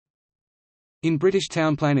In British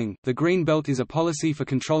town planning, the Green Belt is a policy for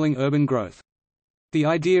controlling urban growth. The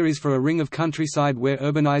idea is for a ring of countryside where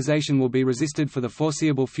urbanisation will be resisted for the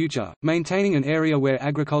foreseeable future, maintaining an area where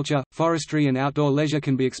agriculture, forestry and outdoor leisure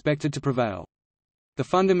can be expected to prevail. The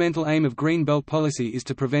fundamental aim of Green Belt policy is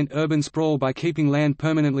to prevent urban sprawl by keeping land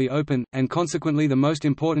permanently open, and consequently the most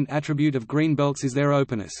important attribute of green belts is their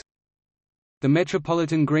openness. The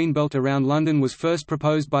Metropolitan Green Belt around London was first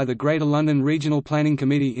proposed by the Greater London Regional Planning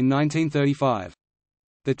Committee in 1935.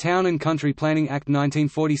 The Town and Country Planning Act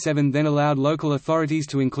 1947 then allowed local authorities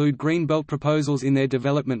to include green belt proposals in their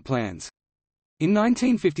development plans. In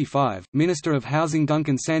 1955, Minister of Housing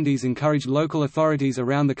Duncan Sandys encouraged local authorities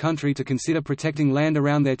around the country to consider protecting land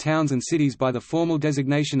around their towns and cities by the formal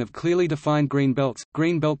designation of clearly defined green belts.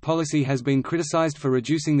 Green belt policy has been criticized for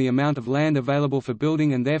reducing the amount of land available for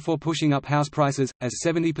building and therefore pushing up house prices, as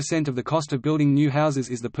 70% of the cost of building new houses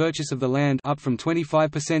is the purchase of the land, up from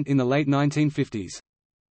 25% in the late 1950s.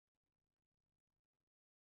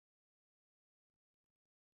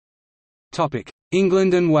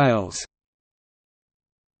 England and Wales.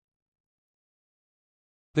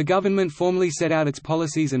 The government formally set out its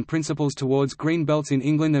policies and principles towards green belts in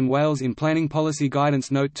England and Wales in Planning Policy Guidance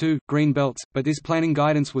Note 2, Green Belts, but this planning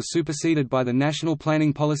guidance was superseded by the National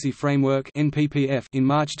Planning Policy Framework (NPPF) in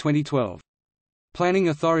March 2012. Planning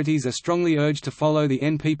authorities are strongly urged to follow the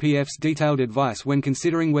NPPF's detailed advice when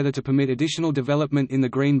considering whether to permit additional development in the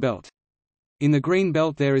Green Belt. In the Green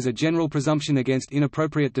Belt there is a general presumption against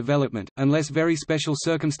inappropriate development, unless very special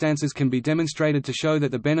circumstances can be demonstrated to show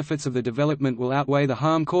that the benefits of the development will outweigh the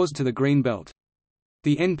harm caused to the Green Belt.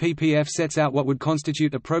 The NPPF sets out what would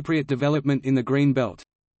constitute appropriate development in the Green Belt.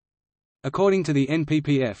 According to the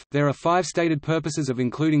NPPF, there are 5 stated purposes of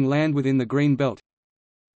including land within the Green Belt: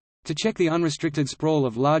 to check the unrestricted sprawl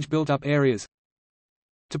of large built-up areas,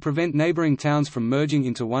 to prevent neighbouring towns from merging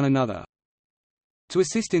into one another, to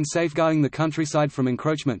assist in safeguarding the countryside from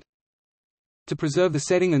encroachment, to preserve the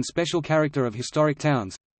setting and special character of historic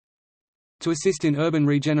towns, to assist in urban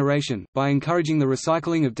regeneration, by encouraging the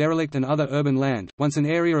recycling of derelict and other urban land. Once an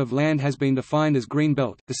area of land has been defined as Green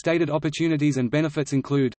Belt, the stated opportunities and benefits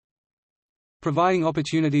include providing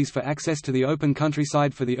opportunities for access to the open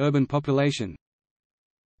countryside for the urban population,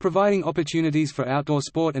 providing opportunities for outdoor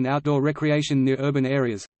sport and outdoor recreation near urban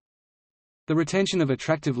areas, the retention of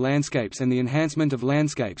attractive landscapes and the enhancement of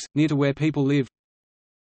landscapes, near to where people live,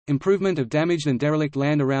 improvement of damaged and derelict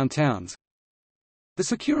land around towns, the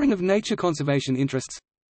securing of nature conservation interests,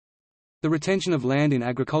 the retention of land in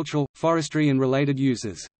agricultural, forestry and related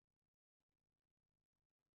uses.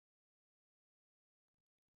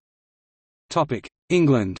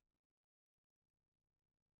 England.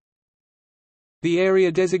 The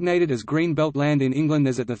area designated as Green Belt land in England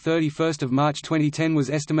as at 31 March 2010 was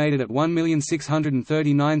estimated at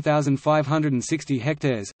 1,639,560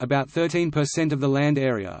 hectares, about 13% of the land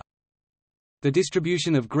area. The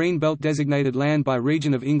distribution of Green Belt designated land by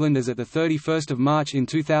region of England as at 31 March in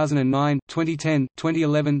 2009, 2010,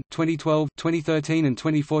 2011, 2012, 2013 and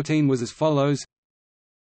 2014 was as follows.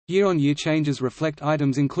 Year-on-year changes reflect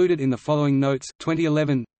items included in the following notes.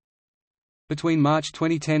 2011. Between March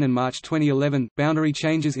 2010 and March 2011, boundary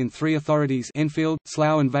changes in 3 authorities Enfield,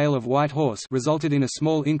 Slough and Vale of White Horse resulted in a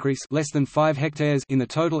small increase less than 5 hectares in the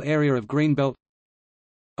total area of Green Belt.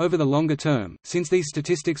 Over the longer term, since these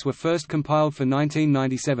statistics were first compiled for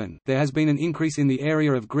 1997, there has been an increase in the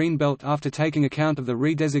area of Green Belt after taking account of the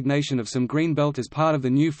redesignation of some Green Belt as part of the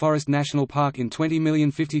New Forest National Park in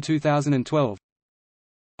 20,052,012.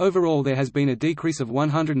 Overall there has been a decrease of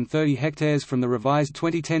 130 hectares from the revised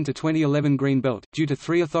 2010 to 2011 Green Belt, due to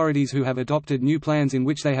 3 authorities who have adopted new plans in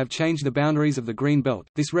which they have changed the boundaries of the Green Belt.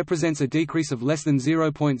 This represents a decrease of less than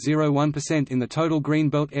 0.01% in the total Green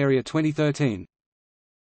Belt area 2013.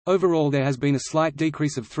 Overall there has been a slight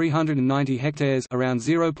decrease of 390 hectares around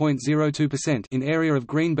 0.02% in area of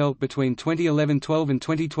Green Belt between 2011-12 and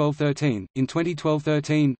 2012-13. In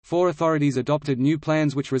 2012-13, 4 authorities adopted new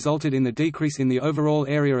plans which resulted in the decrease in the overall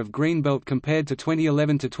area of Green Belt compared to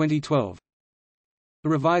 2011-2012. The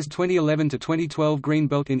revised 2011-2012 Green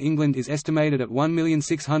Belt in England is estimated at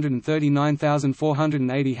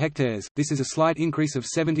 1,639,480 hectares. This is a slight increase of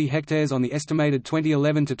 70 hectares on the estimated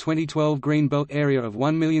 2011-2012 Green Belt area of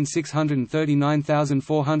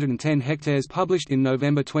 1,639,410 hectares published in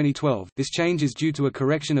November 2012. This change is due to a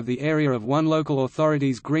correction of the area of one local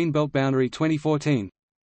authority's Green Belt boundary 2014.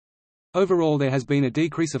 Overall there has been a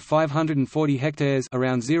decrease of 540 hectares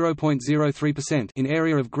around 0.03% in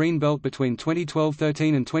area of green belt between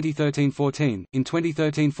 2012-13 and 2013-14. In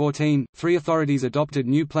 2013-14, 3 authorities adopted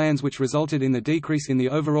new plans which resulted in the decrease in the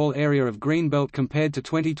overall area of green belt compared to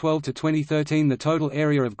 2012 to 2013. The total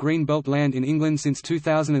area of green belt land in England since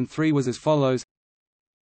 2003 was as follows.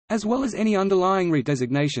 As well as any underlying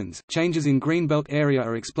redesignations, changes in Greenbelt area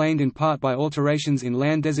are explained in part by alterations in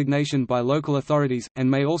land designation by local authorities,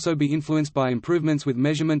 and may also be influenced by improvements with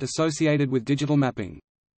measurement associated with digital mapping.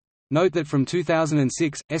 Note that from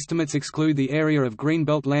 2006, estimates exclude the area of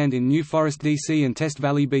Greenbelt land in New Forest DC and Test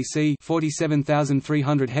Valley BC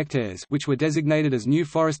 47,300 hectares, which were designated as New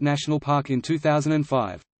Forest National Park in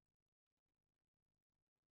 2005.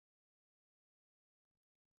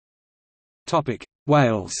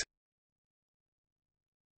 Wales.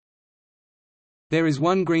 There is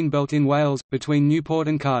one green belt in Wales, between Newport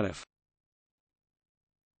and Cardiff.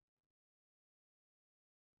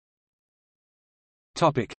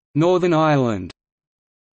 Northern Ireland.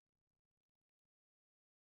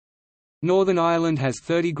 Northern Ireland has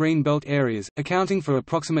 30 green belt areas, accounting for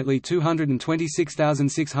approximately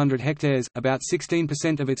 226,600 hectares, about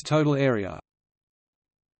 16% of its total area.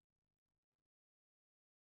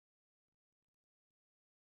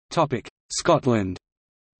 Scotland.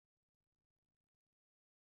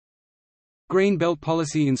 Green Belt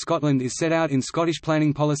policy in Scotland is set out in Scottish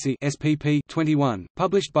Planning Policy (SPP) 21,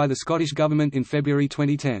 published by the Scottish Government in February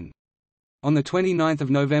 2010. On 29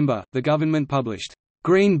 November, the Government published,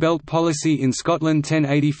 "Green Belt Policy in Scotland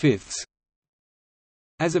 10/85."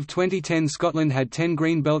 As of 2010, Scotland had 10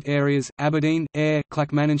 green belt areas: Aberdeen, Ayr,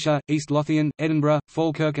 Clackmannanshire, East Lothian, Edinburgh,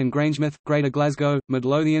 Falkirk and Grangemouth, Greater Glasgow,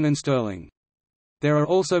 Midlothian and Stirling. There are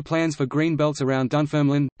also plans for green belts around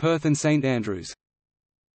Dunfermline, Perth and St Andrews.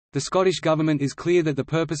 The Scottish Government is clear that the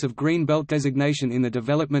purpose of green belt designation in the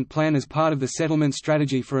development plan as part of the settlement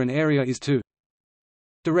strategy for an area is to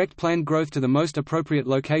direct planned growth to the most appropriate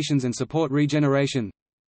locations and support regeneration,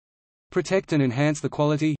 protect and enhance the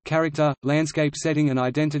quality, character, landscape setting and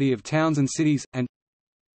identity of towns and cities, and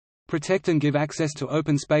protect and give access to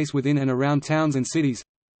open space within and around towns and cities.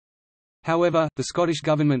 However, the Scottish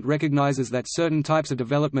Government recognises that certain types of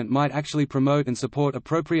development might actually promote and support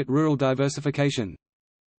appropriate rural diversification.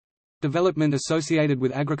 Development associated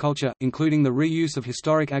with agriculture, including the reuse of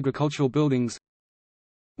historic agricultural buildings.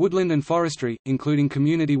 Woodland and forestry, including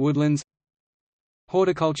community woodlands.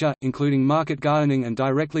 Horticulture, including market gardening and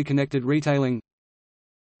directly connected retailing.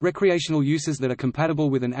 Recreational uses that are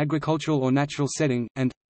compatible with an agricultural or natural setting,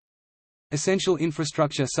 and essential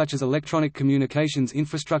infrastructure such as electronic communications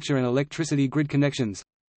infrastructure and electricity grid connections.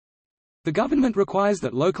 The government requires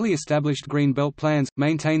that locally established green belt plans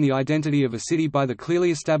maintain the identity of a city by the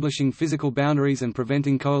clearly establishing physical boundaries and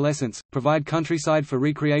preventing coalescence, provide countryside for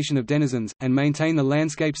recreation of denizens, and maintain the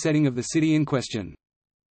landscape setting of the city in question.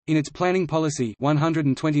 In its Planning Policy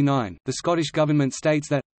 129, the Scottish Government states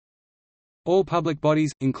that all public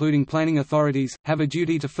bodies, including planning authorities, have a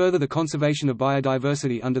duty to further the conservation of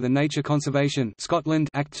biodiversity under the Nature Conservation Scotland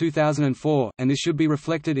Act 2004, and this should be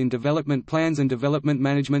reflected in development plans and development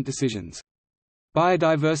management decisions.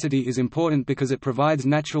 Biodiversity is important because it provides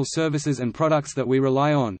natural services and products that we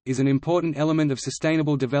rely on, is an important element of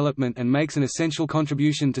sustainable development and makes an essential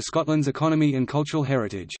contribution to Scotland's economy and cultural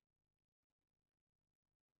heritage.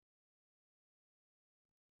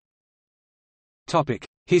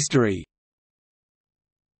 History.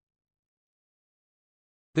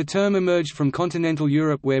 The term emerged from continental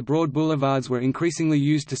Europe where broad boulevards were increasingly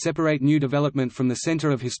used to separate new development from the center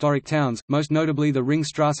of historic towns, most notably the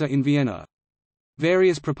Ringstrasse in Vienna.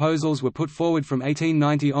 Various proposals were put forward from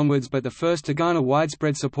 1890 onwards, but the first to garner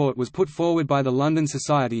widespread support was put forward by the London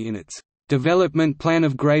Society in its Development Plan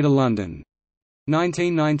of Greater London,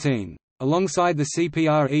 1919. Alongside the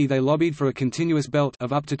CPRE they lobbied for a continuous belt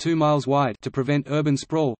of up to 2 miles wide to prevent urban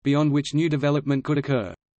sprawl, beyond which new development could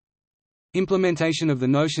occur. Implementation of the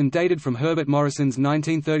notion dated from Herbert Morrison's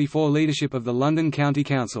 1934 leadership of the London County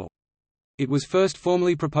Council. It was first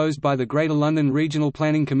formally proposed by the Greater London Regional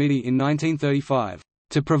Planning Committee in 1935,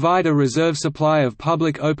 "to provide a reserve supply of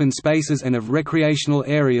public open spaces and of recreational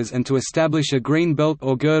areas and to establish a green belt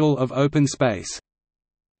or girdle of open space."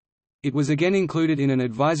 It was again included in an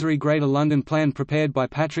advisory Greater London plan prepared by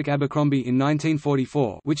Patrick Abercrombie in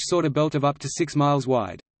 1944, which sought a belt of up to 6 miles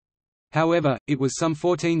wide. However, it was some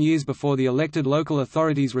 14 years before the elected local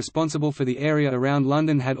authorities responsible for the area around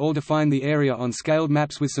London had all defined the area on scaled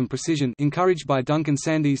maps with some precision, encouraged by Duncan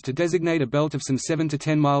Sandys to designate a belt of some 7 to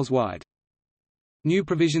 10 miles wide. New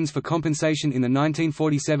provisions for compensation in the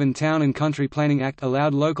 1947 Town and Country Planning Act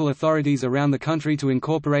allowed local authorities around the country to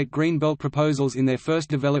incorporate Greenbelt proposals in their first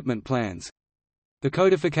development plans. The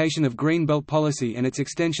codification of Greenbelt policy and its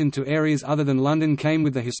extension to areas other than London came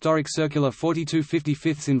with the historic Circular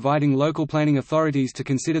 42/55 inviting local planning authorities to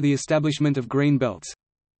consider the establishment of green belts.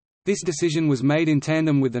 This decision was made in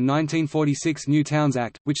tandem with the 1946 New Towns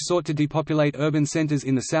Act, which sought to depopulate urban centres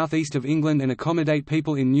in the southeast of England and accommodate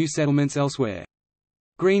people in new settlements elsewhere.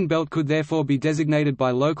 Green belt could therefore be designated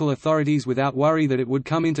by local authorities without worry that it would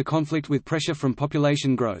come into conflict with pressure from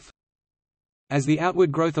population growth. As the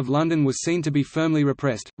outward growth of London was seen to be firmly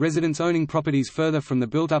repressed, residents owning properties further from the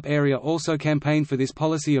built-up area also campaigned for this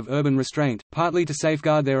policy of urban restraint, partly to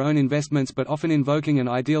safeguard their own investments but often invoking an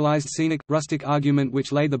idealised scenic, rustic argument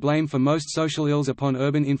which laid the blame for most social ills upon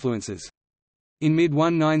urban influences. In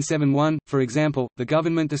mid-1971, for example, the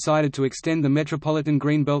government decided to extend the Metropolitan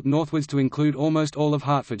Green Belt northwards to include almost all of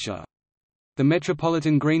Hertfordshire. The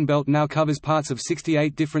Metropolitan Green Belt now covers parts of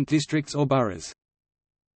 68 different districts or boroughs.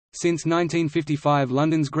 Since 1955,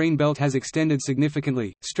 London's Green Belt has extended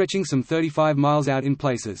significantly, stretching some 35 miles out in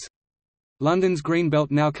places. London's Green Belt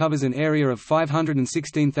now covers an area of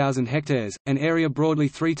 516,000 hectares, an area broadly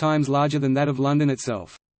 3 times larger than that of London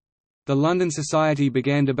itself. The London Society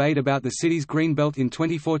began debate about the city's Green Belt in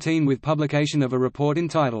 2014 with publication of a report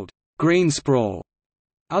entitled, Green Sprawl.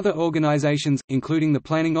 Other organisations, including the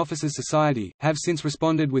Planning Officers Society, have since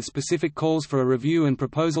responded with specific calls for a review and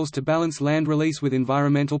proposals to balance land release with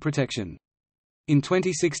environmental protection. In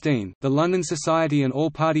 2016, the London Society and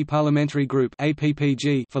All-Party Parliamentary Group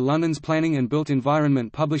 (APPG) for London's Planning and Built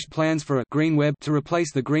Environment published plans for a «green web» to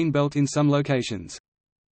replace the green belt in some locations.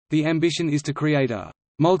 The ambition is to create a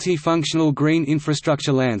 «multifunctional green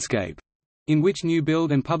infrastructure landscape» in which new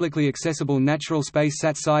build and publicly accessible natural space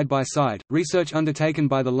sat side by side. Research undertaken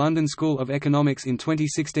by the London School of Economics in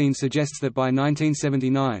 2016 suggests that by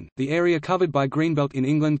 1979, the area covered by Greenbelt in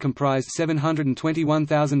England comprised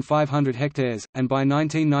 721,500 hectares, and by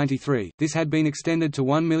 1993, this had been extended to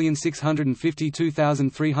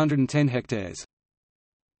 1,652,310 hectares.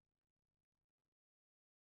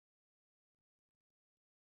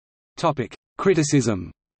 Topic: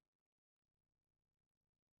 Criticism.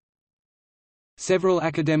 Several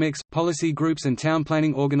academics, policy groups and town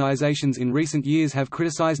planning organisations in recent years have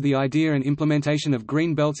criticised the idea and implementation of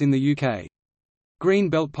green belts in the UK. Green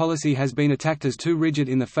belt policy has been attacked as too rigid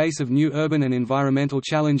in the face of new urban and environmental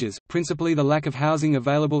challenges, principally the lack of housing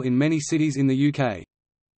available in many cities in the UK.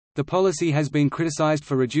 The policy has been criticised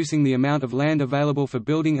for reducing the amount of land available for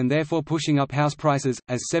building and therefore pushing up house prices,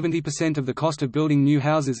 as 70% of the cost of building new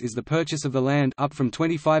houses is the purchase of the land, up from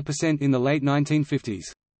 25% in the late 1950s.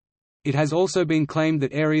 It has also been claimed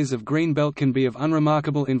that areas of green belt can be of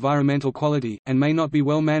unremarkable environmental quality, and may not be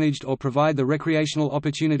well managed or provide the recreational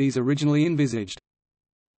opportunities originally envisaged.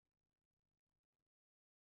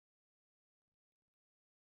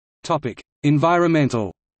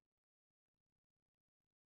 Environmental.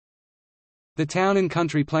 The Town and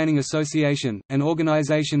Country Planning Association, an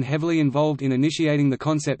organisation heavily involved in initiating the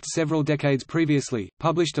concept several decades previously,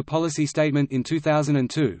 published a policy statement in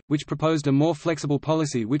 2002, which proposed a more flexible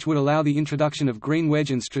policy which would allow the introduction of green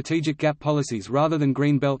wedge and strategic gap policies rather than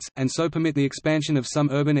green belts, and so permit the expansion of some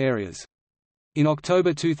urban areas. In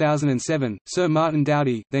October 2007, Sir Martin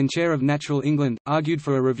Dowdy, then chair of Natural England, argued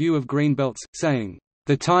for a review of green belts, saying,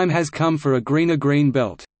 "The time has come for a greener green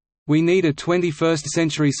belt. We need a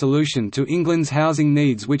 21st-century solution to England's housing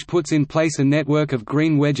needs which puts in place a network of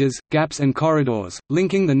green wedges, gaps and corridors,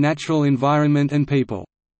 linking the natural environment and people."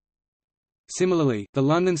 Similarly, the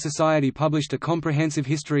London Society published a comprehensive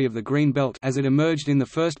history of the Green Belt as it emerged in the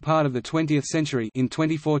first part of the 20th century in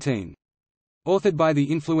 2014. Authored by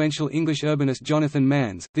the influential English urbanist Jonathan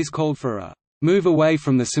Manns, this called for a move away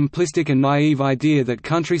from the simplistic and naive idea that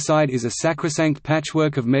countryside is a sacrosanct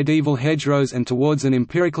patchwork of medieval hedgerows and towards an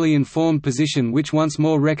empirically informed position which once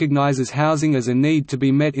more recognizes housing as a need to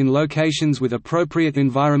be met in locations with appropriate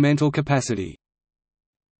environmental capacity.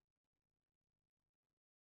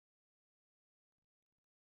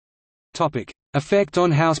 Effect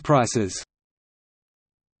on house prices.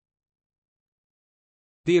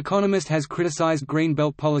 The Economist has criticized green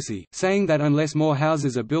belt policy, saying that unless more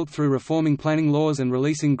houses are built through reforming planning laws and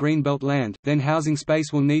releasing green belt land, then housing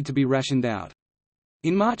space will need to be rationed out.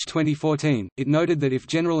 In March 2014, it noted that if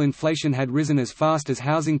general inflation had risen as fast as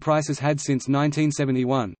housing prices had since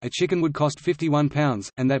 1971, a chicken would cost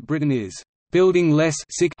 £51, and that Britain is building less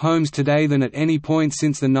sick homes today than at any point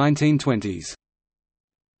since the 1920s.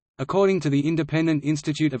 According to the Independent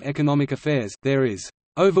Institute of Economic Affairs, there is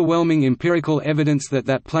overwhelming empirical evidence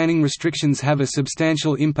that planning restrictions have a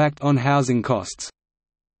substantial impact on housing costs,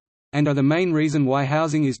 and are the main reason why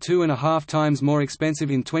housing is 2.5 times more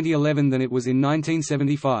expensive in 2011 than it was in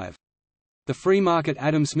 1975. The free market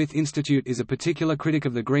Adam Smith Institute is a particular critic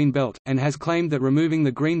of the Green Belt, and has claimed that removing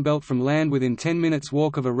the Green Belt from land within 10 minutes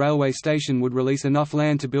walk of a railway station would release enough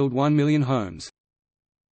land to build 1 million homes.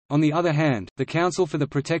 On the other hand, the Council for the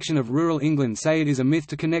Protection of Rural England say it is a myth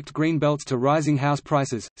to connect green belts to rising house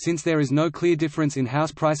prices, since there is no clear difference in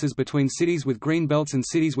house prices between cities with green belts and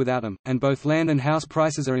cities without them, and both land and house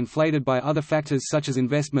prices are inflated by other factors such as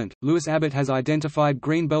investment. Lewis Abbott has identified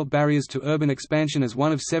green belt barriers to urban expansion as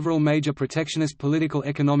one of several major protectionist political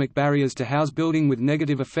economic barriers to house building with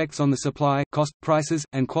negative effects on the supply, cost, prices,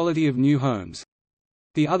 and quality of new homes.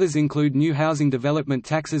 The others include new housing development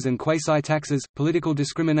taxes and quasi-taxes, political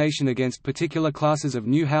discrimination against particular classes of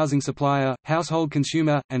new housing supplier, household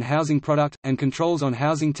consumer, and housing product, and controls on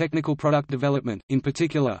housing technical product development, in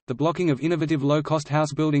particular, the blocking of innovative low-cost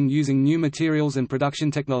house building using new materials and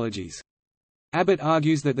production technologies. Abbott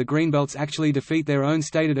argues that the greenbelts actually defeat their own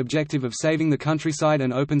stated objective of saving the countryside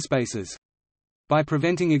and open spaces. By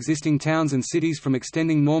preventing existing towns and cities from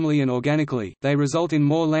extending normally and organically, they result in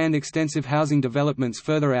more land-extensive housing developments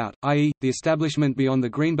further out, i.e., the establishment beyond the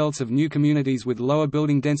greenbelts of new communities with lower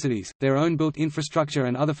building densities, their own built infrastructure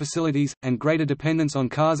and other facilities, and greater dependence on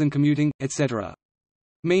cars and commuting, etc.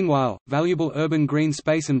 Meanwhile, valuable urban green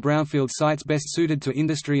space and brownfield sites best suited to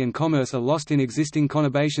industry and commerce are lost in existing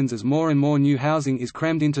conurbations as more and more new housing is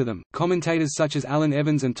crammed into them. Commentators such as Alan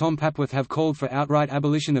Evans and Tom Papworth have called for outright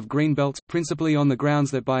abolition of green belts, principally on the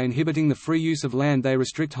grounds that by inhibiting the free use of land they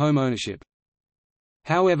restrict home ownership.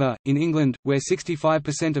 However, in England, where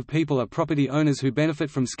 65% of people are property owners who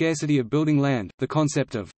benefit from scarcity of building land, the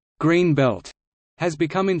concept of green belt has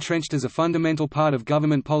become entrenched as a fundamental part of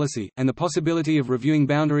government policy, and the possibility of reviewing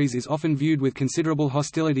boundaries is often viewed with considerable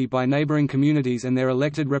hostility by neighbouring communities and their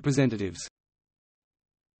elected representatives.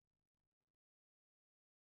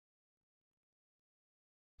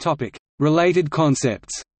 Related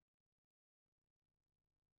concepts.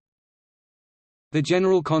 The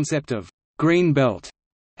general concept of green belt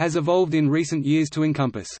has evolved in recent years to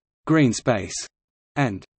encompass green space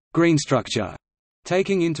and green structure,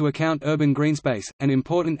 taking into account urban greenspace, an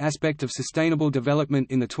important aspect of sustainable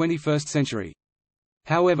development in the 21st century.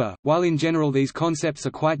 However, while in general these concepts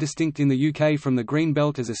are quite distinct in the UK from the Green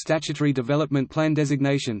Belt as a statutory development plan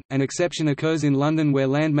designation, an exception occurs in London where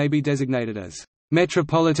land may be designated as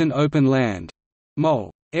Metropolitan Open Land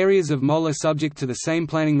 (MOL). Areas of MOL are subject to the same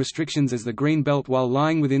planning restrictions as the Green Belt while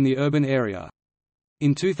lying within the urban area.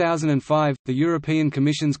 In 2005, the European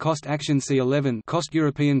Commission's Cost Action C11 Cost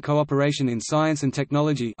European Cooperation in Science and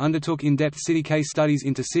Technology undertook in-depth city case studies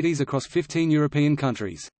into cities across 15 European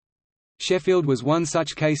countries. Sheffield was one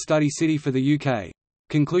such case study city for the UK.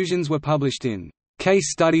 Conclusions were published in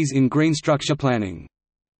Case Studies in Green Structure Planning.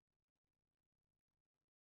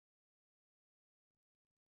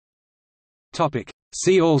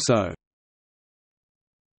 See also: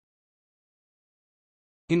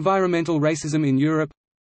 Environmental racism in Europe,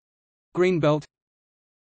 Green Belt,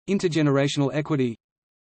 Intergenerational equity,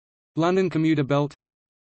 London commuter belt,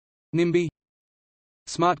 NIMBY,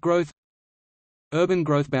 Smart growth, Urban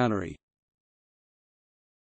growth boundary.